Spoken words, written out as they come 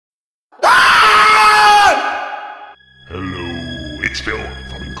It's Phil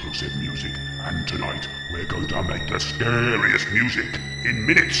from Inclusive Music, and tonight we're going to make the scariest music in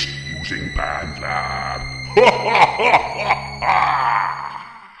minutes using BandLab.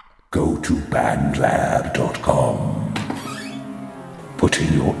 Go to bandlab.com. Put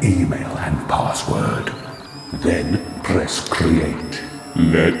in your email and password. Then press create.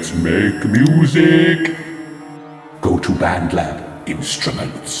 Let's make music. Go to BandLab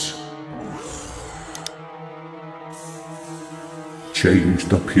Instruments. Change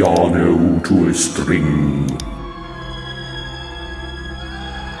the piano to a string.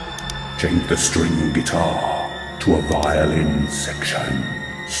 Change the string guitar to a violin section.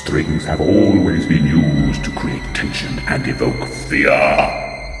 Strings have always been used to create tension and evoke fear.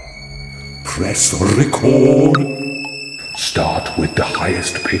 Press record. Start with the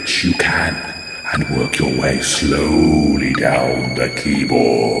highest pitch you can and work your way slowly down the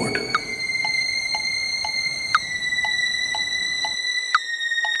keyboard.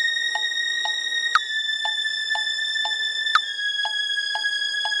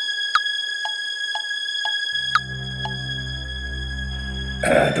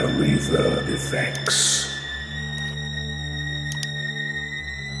 Add a reverb effects.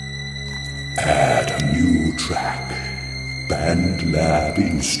 Add a new track. BandLab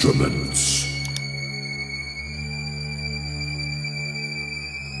Instruments.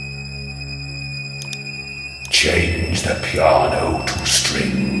 Change the piano to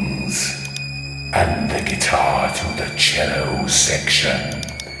strings and the guitar to the cello section.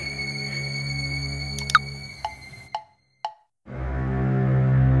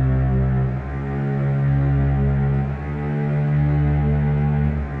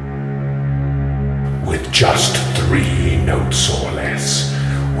 With just 3 notes or less,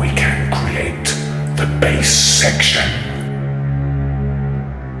 we can create the bass section.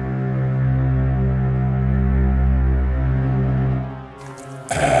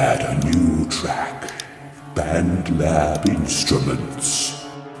 Add a new track, BandLab Instruments.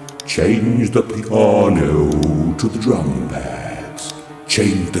 Change the piano to the drum pads.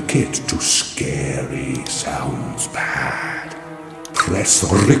 Change the kit to Scary Sounds Pad. Press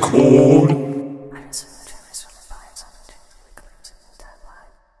record.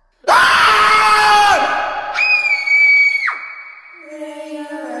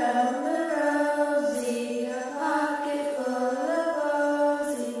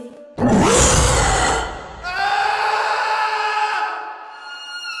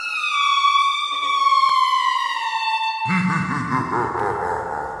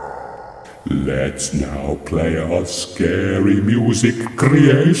 Let's now play our scary music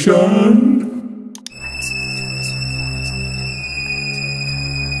creation.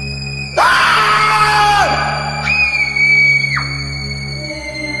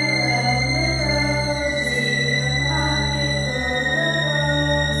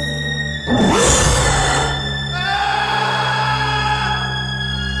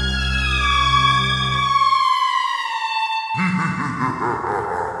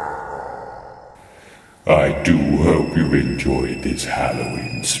 I do hope you enjoyed this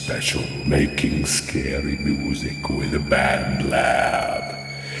Halloween special, making scary music with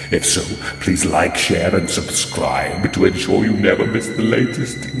BandLab. If so, please like, share, and subscribe to ensure you never miss the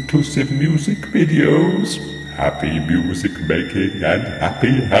latest inclusive music videos. Happy music making and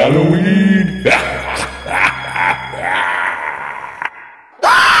happy Halloween!